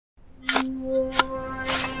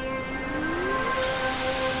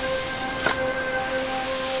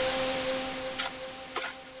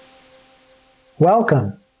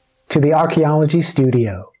Welcome to the Archaeology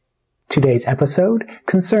Studio. Today's episode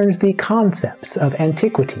concerns the concepts of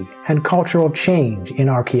antiquity and cultural change in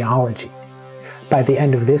archaeology. By the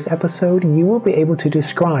end of this episode, you will be able to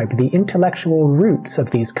describe the intellectual roots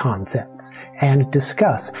of these concepts and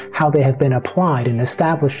discuss how they have been applied in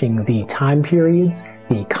establishing the time periods,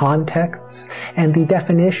 the contexts, and the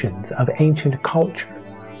definitions of ancient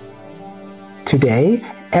cultures. Today,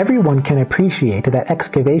 everyone can appreciate that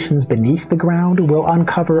excavations beneath the ground will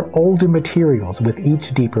uncover older materials with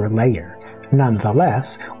each deeper layer.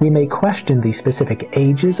 Nonetheless, we may question the specific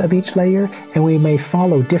ages of each layer, and we may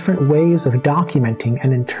follow different ways of documenting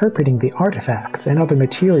and interpreting the artifacts and other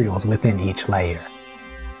materials within each layer.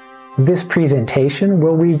 This presentation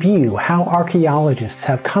will review how archaeologists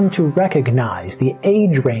have come to recognize the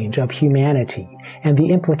age range of humanity and the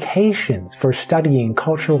implications for studying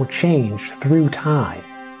cultural change through time.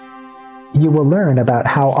 You will learn about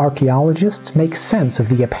how archaeologists make sense of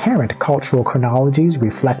the apparent cultural chronologies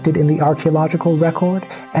reflected in the archaeological record,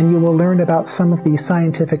 and you will learn about some of the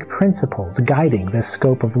scientific principles guiding this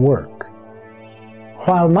scope of work.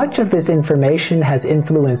 While much of this information has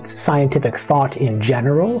influenced scientific thought in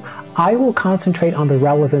general, I will concentrate on the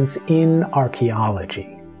relevance in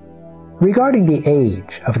archaeology. Regarding the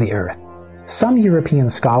age of the Earth, some European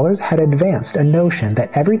scholars had advanced a notion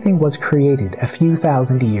that everything was created a few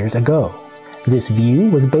thousand years ago. This view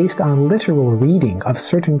was based on literal reading of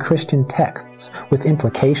certain Christian texts, with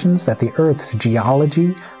implications that the Earth's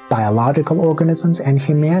geology, biological organisms, and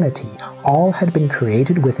humanity all had been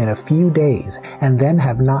created within a few days and then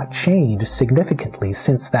have not changed significantly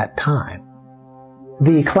since that time.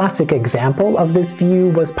 The classic example of this view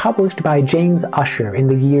was published by James Ussher in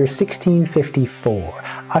the year 1654.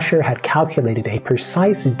 Ussher had calculated a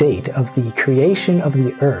precise date of the creation of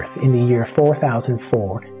the Earth in the year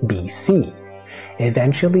 4004 BC.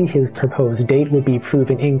 Eventually, his proposed date would be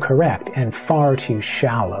proven incorrect and far too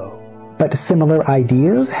shallow. But similar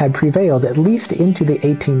ideas had prevailed at least into the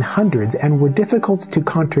 1800s and were difficult to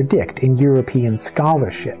contradict in European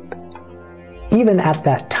scholarship. Even at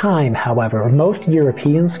that time, however, most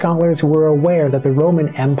European scholars were aware that the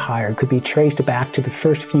Roman Empire could be traced back to the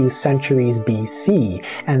first few centuries BC,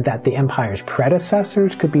 and that the empire's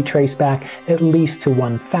predecessors could be traced back at least to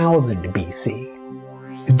 1000 BC.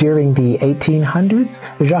 During the 1800s,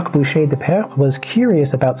 Jacques Boucher de Perthes was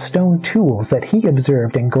curious about stone tools that he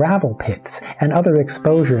observed in gravel pits and other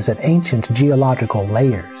exposures of ancient geological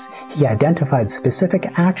layers. He identified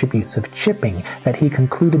specific attributes of chipping that he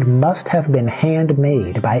concluded must have been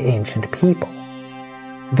handmade by ancient people.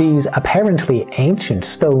 These apparently ancient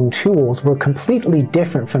stone tools were completely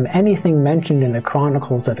different from anything mentioned in the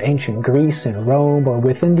chronicles of ancient Greece and Rome or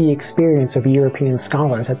within the experience of European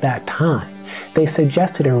scholars at that time. They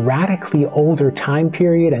suggested a radically older time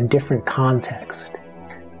period and different context.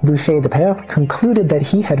 Boucher de Perthes concluded that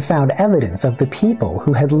he had found evidence of the people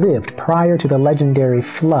who had lived prior to the legendary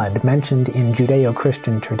flood mentioned in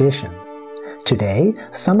Judeo-Christian traditions. Today,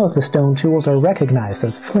 some of the stone tools are recognized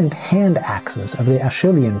as flint hand axes of the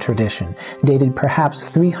Acheulean tradition, dated perhaps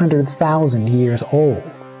 300,000 years old.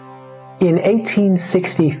 In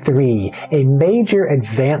 1863, a major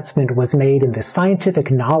advancement was made in the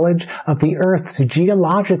scientific knowledge of the Earth's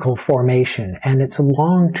geological formation and its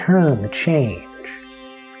long-term change.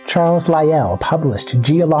 Charles Lyell published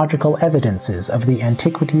Geological Evidences of the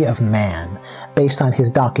Antiquity of Man. Based on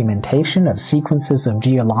his documentation of sequences of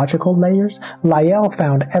geological layers, Lyell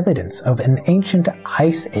found evidence of an ancient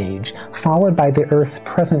ice age followed by the Earth's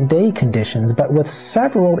present-day conditions, but with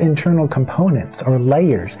several internal components or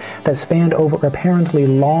layers that spanned over apparently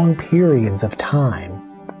long periods of time.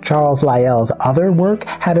 Charles Lyell's other work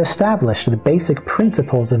had established the basic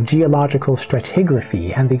principles of geological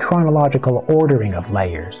stratigraphy and the chronological ordering of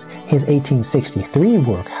layers. His 1863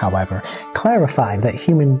 work, however, clarified that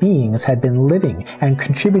human beings had been living and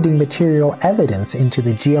contributing material evidence into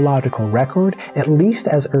the geological record at least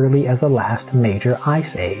as early as the last major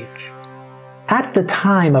ice age. At the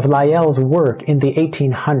time of Lyell's work in the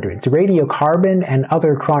 1800s, radiocarbon and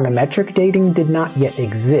other chronometric dating did not yet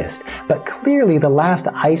exist, but clearly the last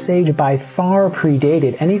ice age by far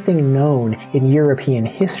predated anything known in European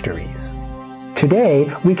histories.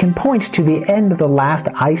 Today, we can point to the end of the last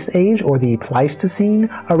ice age, or the Pleistocene,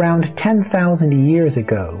 around 10,000 years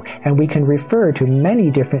ago, and we can refer to many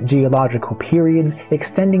different geological periods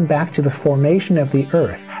extending back to the formation of the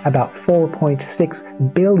Earth about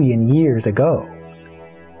 4.6 billion years ago.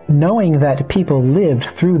 Knowing that people lived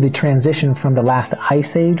through the transition from the last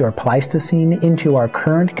Ice Age or Pleistocene into our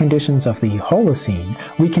current conditions of the Holocene,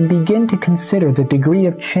 we can begin to consider the degree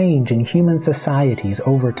of change in human societies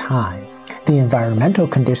over time. The environmental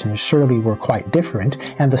conditions surely were quite different,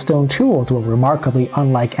 and the stone tools were remarkably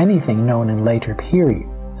unlike anything known in later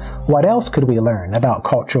periods. What else could we learn about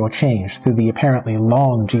cultural change through the apparently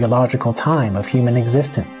long geological time of human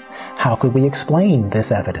existence? How could we explain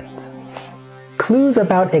this evidence? Clues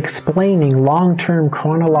about explaining long-term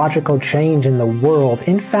chronological change in the world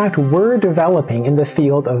in fact were developing in the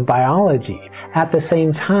field of biology at the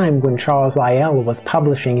same time when Charles Lyell was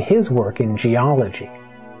publishing his work in geology.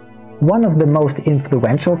 One of the most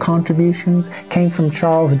influential contributions came from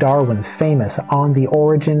Charles Darwin's famous On the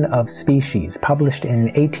Origin of Species, published in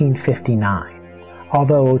 1859.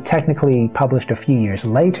 Although technically published a few years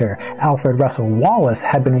later, Alfred Russel Wallace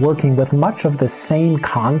had been working with much of the same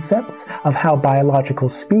concepts of how biological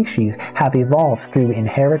species have evolved through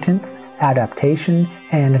inheritance, adaptation,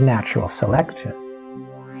 and natural selection.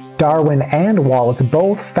 Darwin and Wallace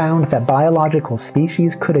both found that biological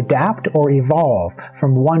species could adapt or evolve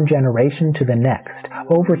from one generation to the next,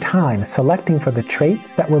 over time selecting for the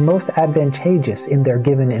traits that were most advantageous in their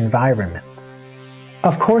given environments.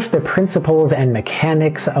 Of course, the principles and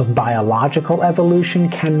mechanics of biological evolution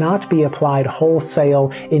cannot be applied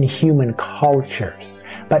wholesale in human cultures,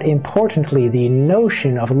 but importantly, the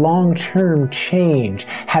notion of long-term change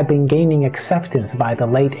had been gaining acceptance by the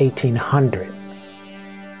late 1800s.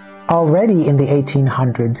 Already in the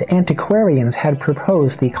 1800s, antiquarians had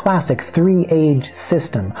proposed the classic three-age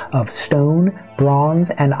system of stone, bronze,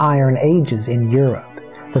 and iron ages in Europe.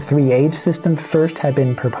 The three-age system first had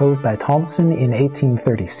been proposed by Thomson in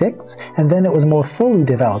 1836, and then it was more fully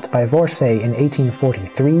developed by Vorsey in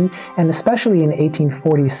 1843, and especially in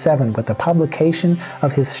 1847 with the publication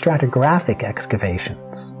of his stratigraphic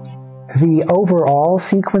excavations. The overall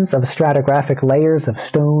sequence of stratigraphic layers of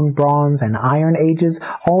stone, bronze, and iron ages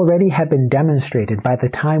already had been demonstrated by the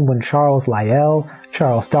time when Charles Lyell,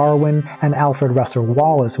 Charles Darwin, and Alfred Russel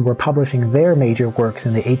Wallace were publishing their major works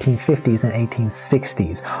in the 1850s and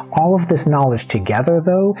 1860s. All of this knowledge together,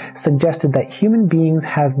 though, suggested that human beings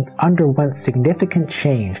have underwent significant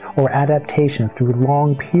change or adaptation through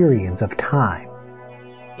long periods of time.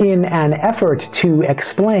 In an effort to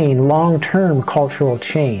explain long-term cultural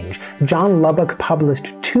change, John Lubbock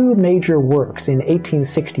published two major works in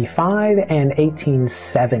 1865 and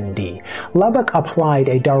 1870. Lubbock applied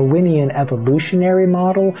a Darwinian evolutionary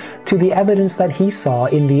model to the evidence that he saw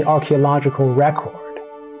in the archaeological record.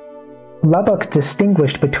 Lubbock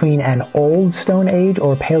distinguished between an Old Stone Age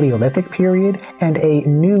or Paleolithic period and a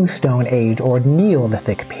New Stone Age or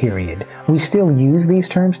Neolithic period. We still use these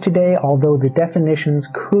terms today, although the definitions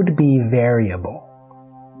could be variable.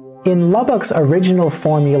 In Lubbock's original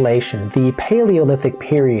formulation, the Paleolithic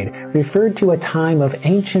period referred to a time of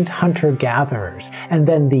ancient hunter-gatherers, and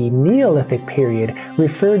then the Neolithic period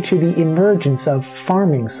referred to the emergence of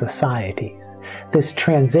farming societies. This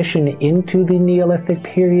transition into the Neolithic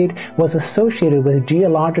period was associated with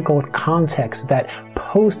geological contexts that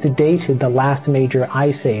post-dated the last major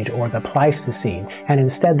ice age or the Pleistocene, and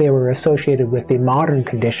instead they were associated with the modern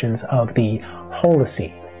conditions of the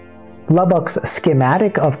Holocene. Lubbock's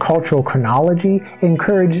schematic of cultural chronology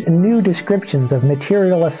encouraged new descriptions of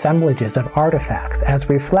material assemblages of artifacts as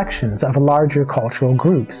reflections of larger cultural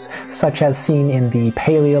groups, such as seen in the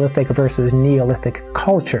Paleolithic versus Neolithic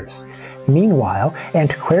cultures. Meanwhile,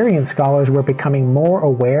 antiquarian scholars were becoming more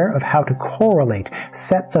aware of how to correlate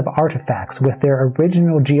sets of artifacts with their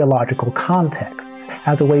original geological contexts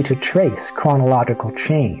as a way to trace chronological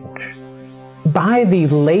change. By the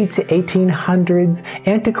late 1800s,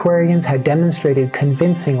 antiquarians had demonstrated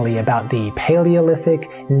convincingly about the Paleolithic,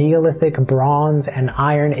 Neolithic, Bronze, and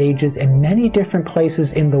Iron Ages in many different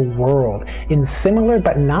places in the world, in similar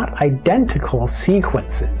but not identical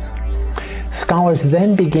sequences. Scholars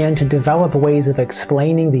then began to develop ways of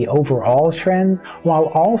explaining the overall trends while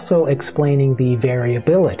also explaining the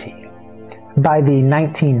variability. By the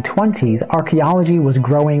 1920s, archaeology was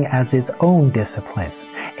growing as its own discipline,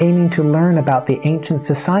 aiming to learn about the ancient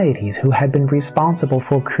societies who had been responsible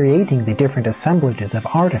for creating the different assemblages of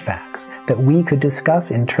artifacts that we could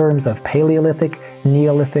discuss in terms of Paleolithic,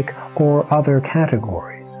 Neolithic, or other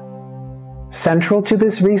categories. Central to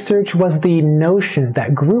this research was the notion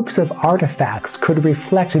that groups of artifacts could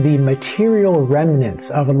reflect the material remnants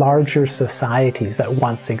of larger societies that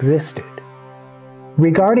once existed.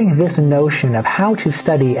 Regarding this notion of how to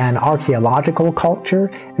study an archaeological culture,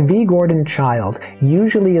 V. Gordon Childe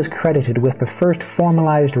usually is credited with the first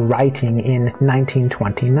formalized writing in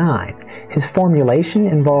 1929. His formulation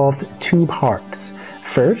involved two parts.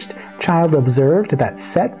 First, Childe observed that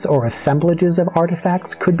sets or assemblages of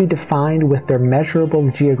artifacts could be defined with their measurable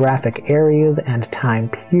geographic areas and time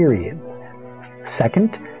periods.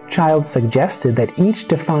 Second, Childe suggested that each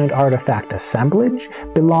defined artifact assemblage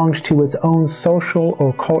belongs to its own social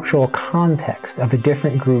or cultural context of a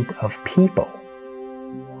different group of people.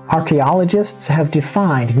 Archaeologists have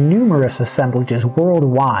defined numerous assemblages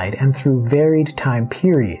worldwide and through varied time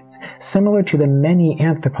periods, similar to the many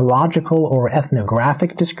anthropological or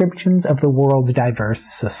ethnographic descriptions of the world's diverse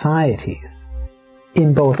societies.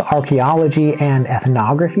 In both archaeology and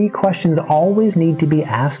ethnography, questions always need to be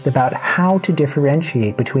asked about how to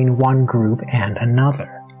differentiate between one group and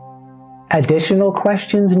another. Additional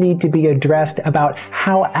questions need to be addressed about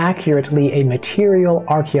how accurately a material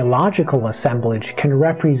archaeological assemblage can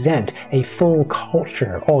represent a full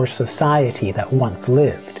culture or society that once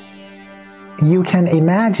lived. You can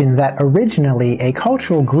imagine that originally a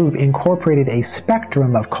cultural group incorporated a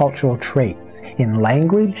spectrum of cultural traits in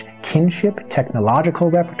language, kinship,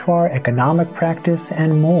 technological repertoire, economic practice,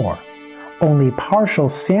 and more. Only partial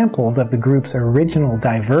samples of the group's original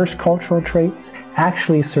diverse cultural traits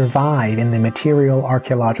actually survive in the material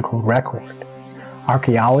archaeological record.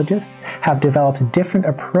 Archaeologists have developed different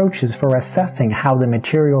approaches for assessing how the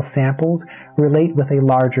material samples relate with a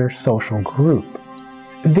larger social group.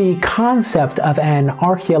 The concept of an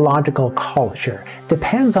archaeological culture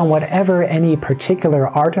depends on whatever any particular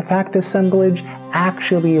artifact assemblage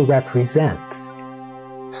actually represents.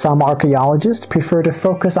 Some archaeologists prefer to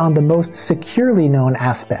focus on the most securely known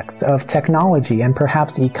aspects of technology and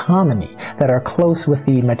perhaps economy that are close with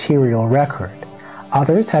the material record.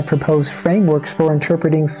 Others have proposed frameworks for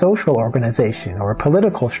interpreting social organization or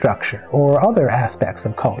political structure or other aspects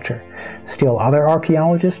of culture. Still, other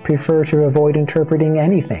archaeologists prefer to avoid interpreting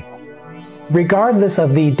anything. Regardless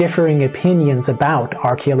of the differing opinions about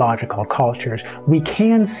archaeological cultures, we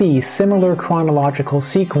can see similar chronological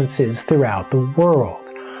sequences throughout the world.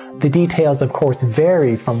 The details, of course,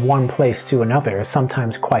 vary from one place to another,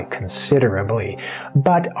 sometimes quite considerably,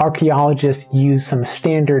 but archaeologists use some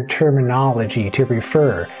standard terminology to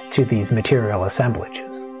refer to these material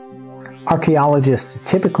assemblages. Archaeologists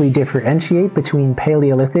typically differentiate between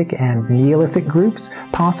Paleolithic and Neolithic groups,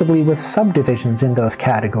 possibly with subdivisions in those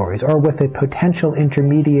categories, or with a potential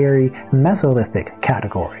intermediary Mesolithic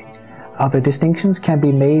category. Other distinctions can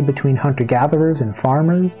be made between hunter-gatherers and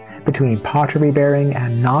farmers, between pottery-bearing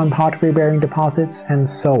and non-pottery-bearing deposits, and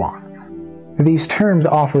so on. These terms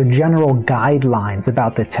offer general guidelines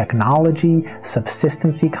about the technology,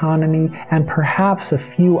 subsistence economy, and perhaps a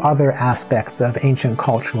few other aspects of ancient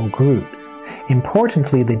cultural groups.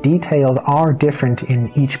 Importantly, the details are different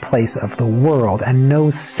in each place of the world, and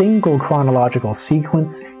no single chronological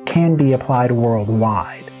sequence can be applied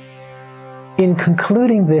worldwide. In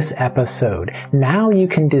concluding this episode, now you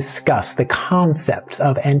can discuss the concepts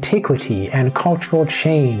of antiquity and cultural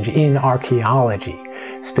change in archaeology,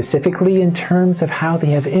 specifically in terms of how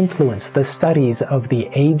they have influenced the studies of the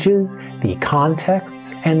ages, the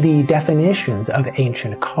contexts, and the definitions of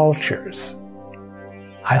ancient cultures.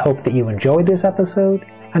 I hope that you enjoyed this episode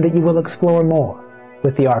and that you will explore more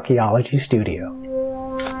with the Archaeology Studio.